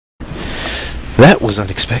That was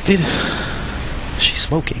unexpected. She's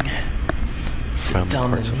smoking from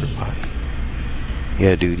parts of her body.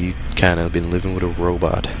 Yeah, dude, you kind of been living with a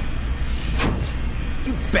robot.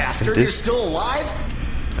 You bastard, you're still alive?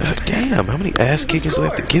 Damn, how many ass kickings do I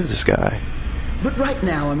have to give this guy? But right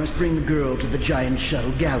now I must bring the girl to the giant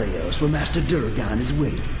shuttle Gallios where Master Durgan is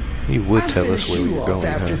waiting. You would tell us where we were going,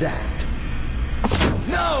 after huh? that.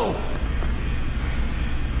 No!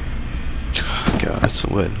 God, so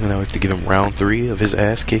what? Now we have to give him round 3 of his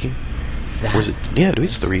ass kicking? Or is it? Yeah, dude,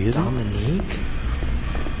 it's 3, isn't it? Dominique?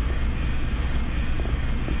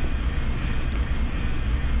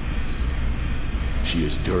 She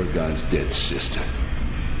is Durgan's dead sister.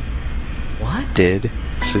 What? Dead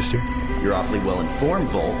sister? You're awfully well informed,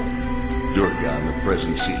 Volt. Durgan, the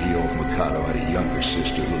present CEO of Mikado, had a younger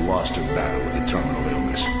sister who lost her battle with a terminal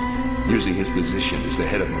illness. Using his position as the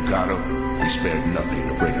head of Mikado, he spared nothing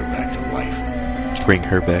to bring her back to life. Bring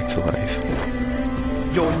her back to life.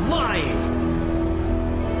 You're lying!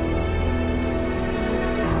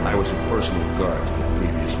 I was a personal guard to the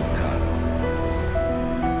previous Mikado.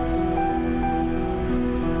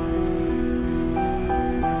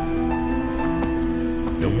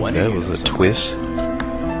 No wonder That you was know a so twist.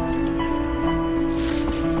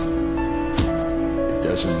 It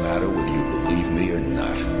doesn't matter whether you believe me or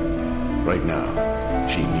not. Right now,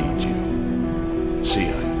 she needs you.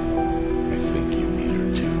 Sion, I think you need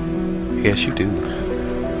her too. Yes, you do.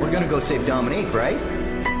 We're gonna go save Dominique, right?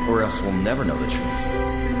 Or else we'll never know the truth.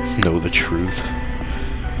 Know the truth.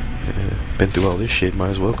 Been through all this shit, might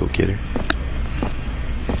as well go get her.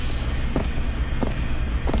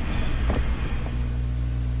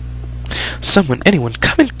 Someone, anyone,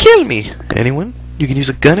 come and kill me! Anyone? You can use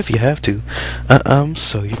a gun if you have to.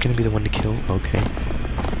 So you're gonna be the one to kill? Okay.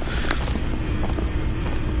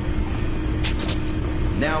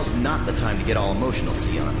 Now's not the time to get all emotional,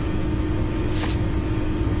 Sion.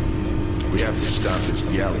 We have to stop this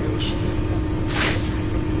Gallios.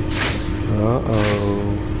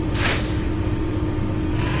 Uh-oh.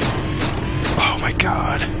 Oh my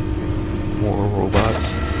god. More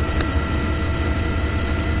robots.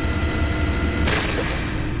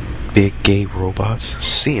 Big gay robots.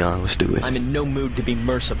 Sion, let's do it. I'm in no mood to be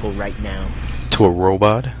merciful right now. To a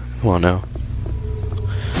robot? Come on now.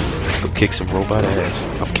 Go kick some robot ass.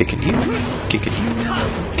 I'm kicking you. Kicking you.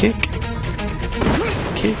 Kick.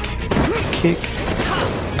 Kick. Kick.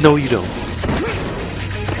 No, you don't.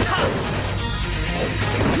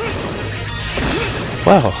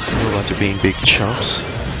 Wow. Robots are being big chumps.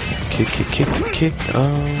 Kick, kick, kick, kick, kick. I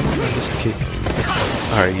missed the kick.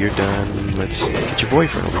 Alright, you're done. Let's get your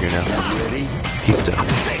boyfriend over here now. He's done.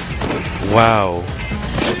 Wow.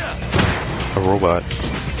 A robot.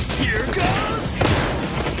 Here goes!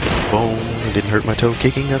 Boom. It didn't hurt my toe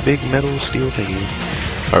kicking that big metal steel thingy.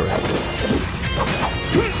 Alright.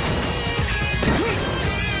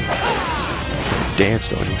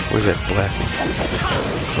 Danced on you. Where's that black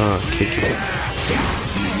one? Kick it.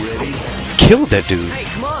 Killed that dude. Hey,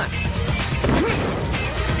 come on!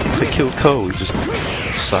 They killed Cole. He just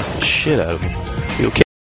socked the shit out of him. You okay?